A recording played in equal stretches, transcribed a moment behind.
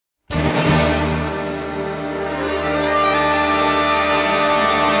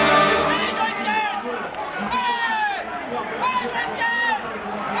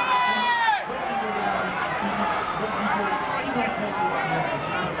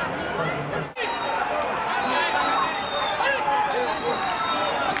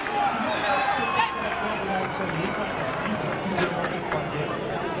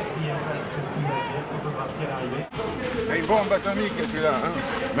atomique celui-là, hein.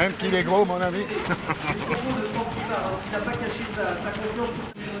 Même qu'il est gros, mon ami. Il n'a pas caché sa confiance.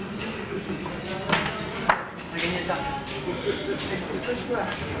 On a gagné ça.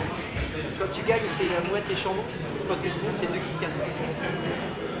 Quand tu gagnes, c'est la mouette et chambon. Quand tu es second, c'est 2 Kit Kat.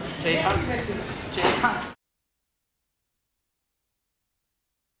 J'avais faim. J'avais faim.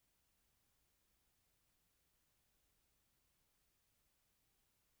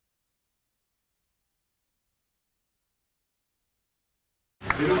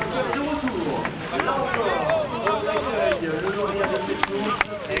 Et le retour de retour. Là encore, on accueille le lauréat de cette course.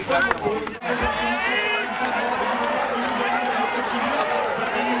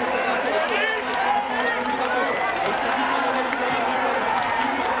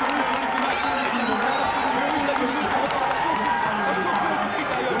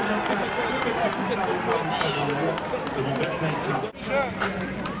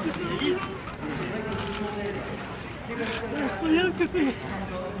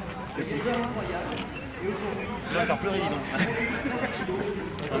 C'est bien incroyable. On va faire pleurer, dis donc.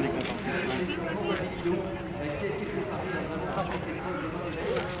 On est content.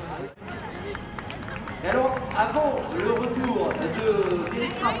 Et alors, avant le retour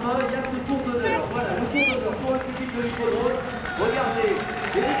d'Éric Raffin, il y a le tour d'honneur. Voilà, le tour d'honneur pour le public de l'hippodrome. Regardez,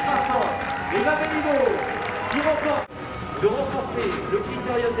 Éric Raffin et Mabellino qui remportent le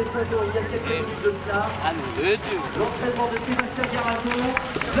critérium des 5 ans il y a quelques minutes de cela. Ah non, de Dieu. L'entraînement de Sébastien Garato,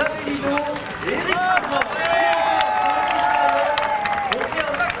 Mabellino et Éric Raffin. On fait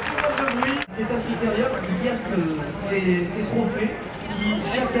un maximum de bruit. C'est un critérium, il y a ces trophées qui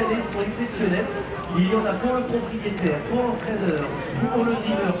chaque année sont exceptionnels. Il y en a pour le propriétaire, pour l'entraîneur, pour le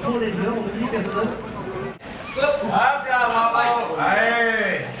dealer, pour l'éleveur, on oublie personne. Hop là, bravo!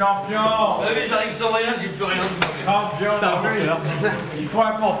 Allez, champion! Oui, j'arrive sans rien, j'ai plus rien. Champion, oui. Il faut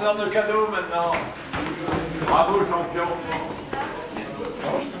un porteur de cadeaux maintenant. Bravo, champion!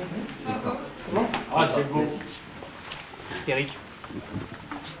 Ah, c'est beau. Eric.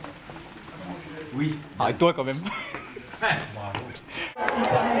 Oui. Arrête-toi quand même. Bravo.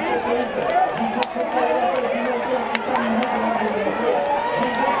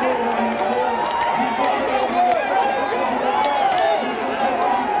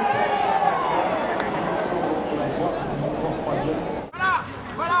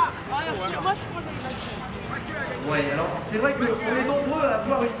 Ouais, alors c'est vrai qu'on est nombreux à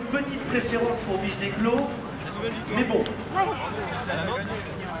avoir une petite préférence pour Biche des Clos, mais bon.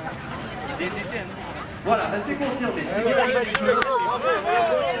 Voilà, bah c'est confirmé. C'est bien Biche des Clos.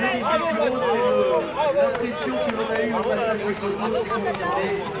 C'est Biche des Clos, c'est l'impression que l'on a eue au passage de Clos, c'est confirmé.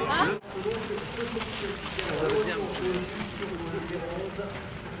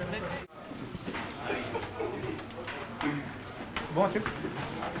 Bon, Mathieu,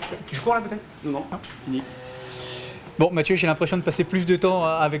 tu cours là peut-être? Non, non, fini. Bon, Mathieu, j'ai l'impression de passer plus de temps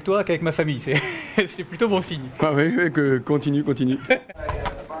avec toi qu'avec ma famille. C'est plutôt bon signe. Ah oui, continue.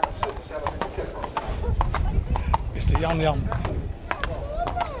 Mr. Jan Jan.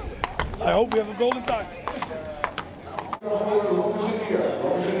 I hope we have a golden time.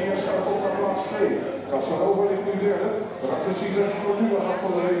 Overzinier staat op naar plaats 2. Casanova ligt nu derde. Daarachter Cesar Fortuna gaat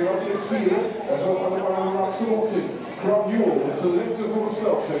van de reden af, ligt vierde. En zo gaat het naar de laatste rondje. Crown Jewel ligt de lengte voor het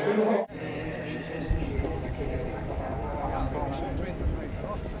veld. Ze heeft nu nog een...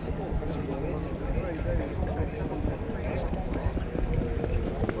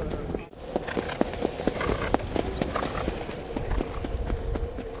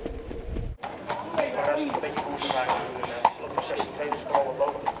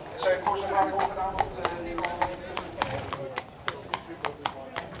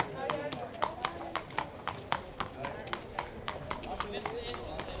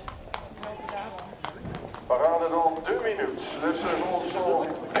 Parade dans 2 minutes. Les secondes sont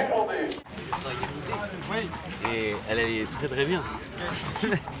demandées. Et elle est très très bien.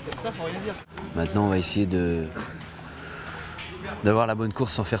 Maintenant, on va essayer d'avoir la bonne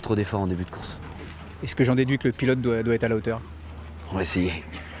course sans faire trop d'efforts en début de course. Est-ce que j'en déduis que le pilote doit être à la hauteur? On va essayer.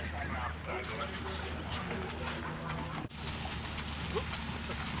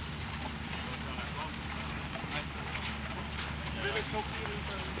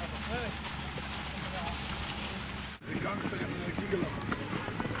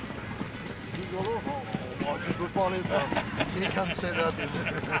 Oh, tu peux parler pas. He can say that.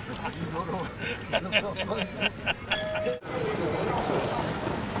 The first one.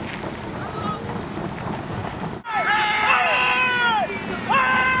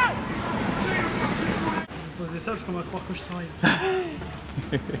 Posez ça parce qu'on va croire que je travaille.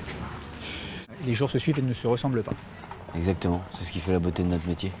 Les jours se suivent et ne se ressemblent pas. Exactement, c'est ce qui fait la beauté de notre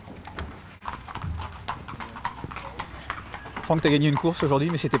métier. Franck, t'as gagné une course aujourd'hui,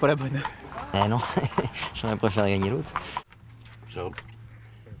 mais c'était pas la bonne. Eh non, j'aurais préféré gagner l'autre. So,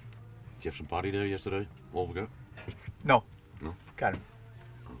 did you have some party there yesterday? All forgot? Non. No? Calme.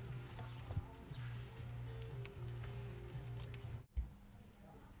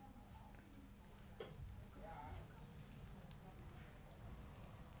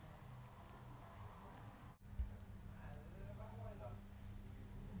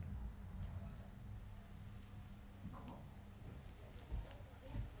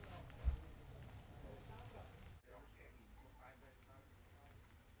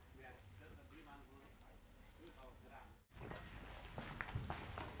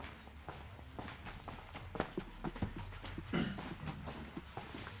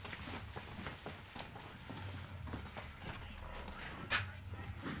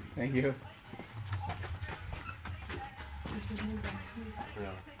 Thank you.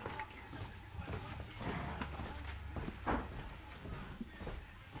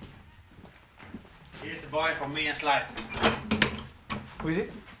 Here's the boy from me and Slide. Who is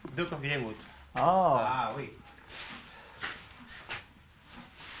it? Duke of Greenwood. Oh. Ah, oui.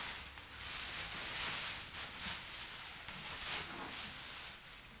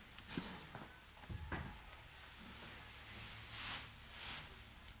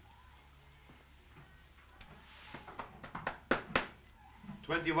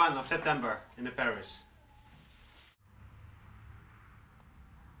 of September in the Paris.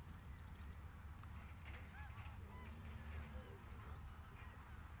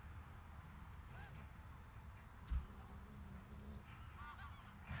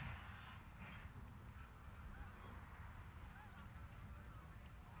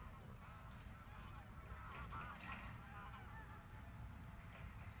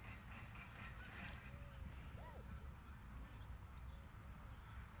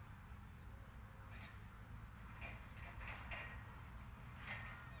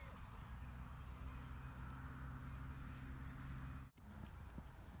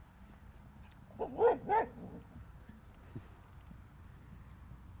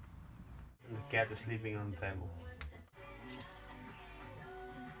 The cat is sleeping on the table.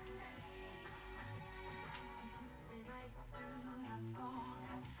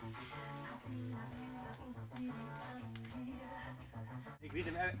 Ik liet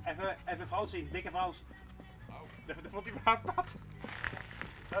hem even Frans zien, dikke Frans. Oh. Dat vond hij maar apart.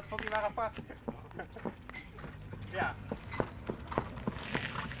 Dat vond hij maar apart. Ja.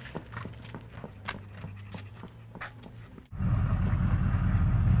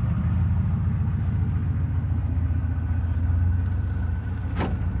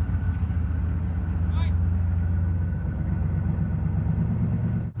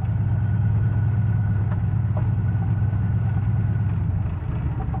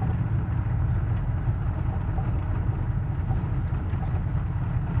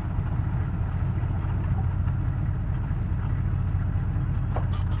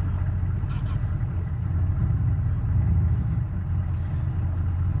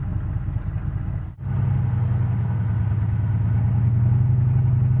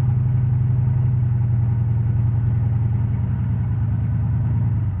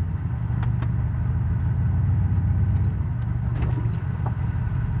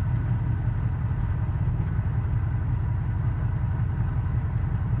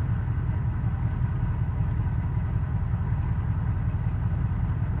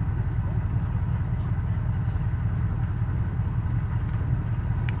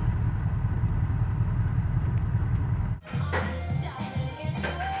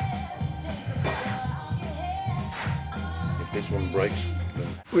 This one breaks.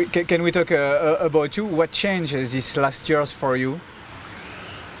 Can we talk about you? What changed these last years for you?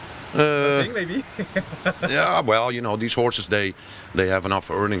 Maybe. Yeah, well, you know, these horses they have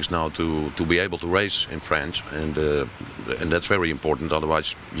enough earnings now to be able to race in France, and that's very important.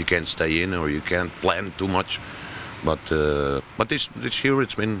 Otherwise, you can't stay in or you can't plan too much. But this year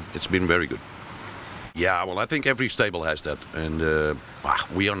it's been very good. Yeah, well, I think every stable has that, and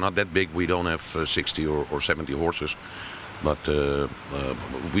we are not that big. We don't have 60 or 70 horses. But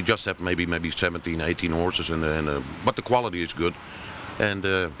we just have maybe 17, 18 horses, but the quality is good. And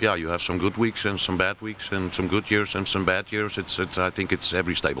yeah, you have some good weeks and some bad weeks, and some good years and some bad years. I think it's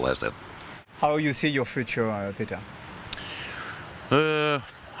every stable has that. How you see your future, Peter?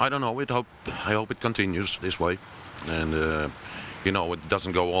 I don't know. I hope it continues this way, and you know, it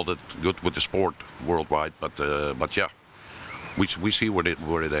doesn't go all that good with the sport worldwide. But yeah, we see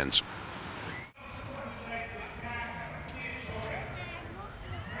where it ends.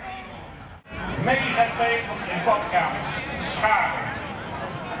 Meegettekens in badkamers, scharen.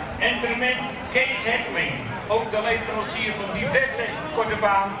 Interment Kees Hetling, ook de de leverancier van diverse korte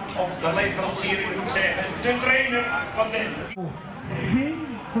baan, of de leverancier, ik moet zeggen, de trainer van de...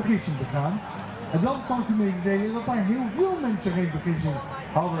 Geen vergissing begaan. En dan kan ik u mededelen dat daar heel veel mensen geen vergissing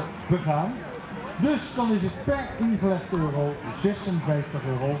hadden begaan. Dus dan is het per ingelegde euro 56,40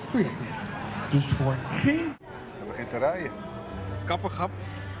 euro. Dus voor geen... Hij begint te rijden. Kappergrap.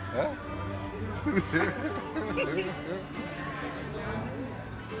 Hè?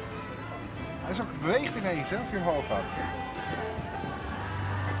 Hij is ook beweegt ineens, hè, als hij omhoog gaat.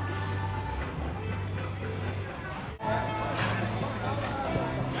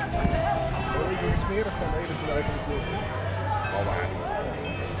 Oh, ik wil iets meer staan. Nee, dat is wel even een plus. Oh, maar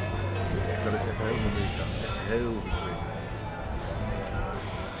dat is echt helemaal niks aan. Echt heel verschrikkelijk.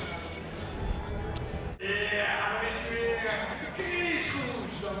 Ja, dat is weer Kees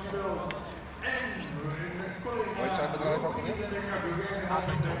Goes, dankjewel. En Hoe heet zijn bedrijf ook alweer?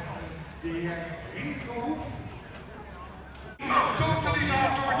 de heer Riethoef.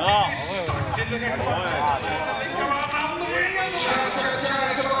 Totalisator, dit is start in de rechterkant. De linkerkant aan de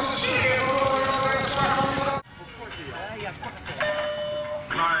weer. Zoals een sfeer voor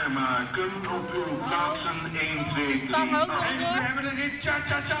klaarmaken op uw plaatsen 1, 2, 3. We hebben een rit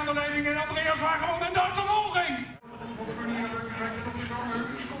Tja-Tja-Tja aan de leiding en Andreas Wageman en de achtervolging.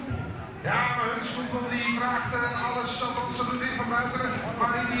 Ja, maar hun stoel die vraagt alles wat ze doen in van buiten.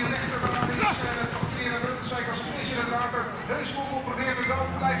 Maar in die rechterbaan is meneer Beutelswijk als een vis in het water. Hun stoel probeert het wel,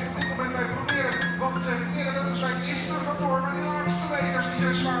 blijft op dit moment bij proberen. Want meneer Beutelswijk is er vandoor, maar die laatste meters die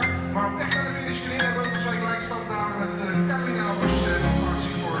zijn zwaar. Maar op weg naar de finish meneer Beutelswijk lijkt stand aan met Carolina Albers.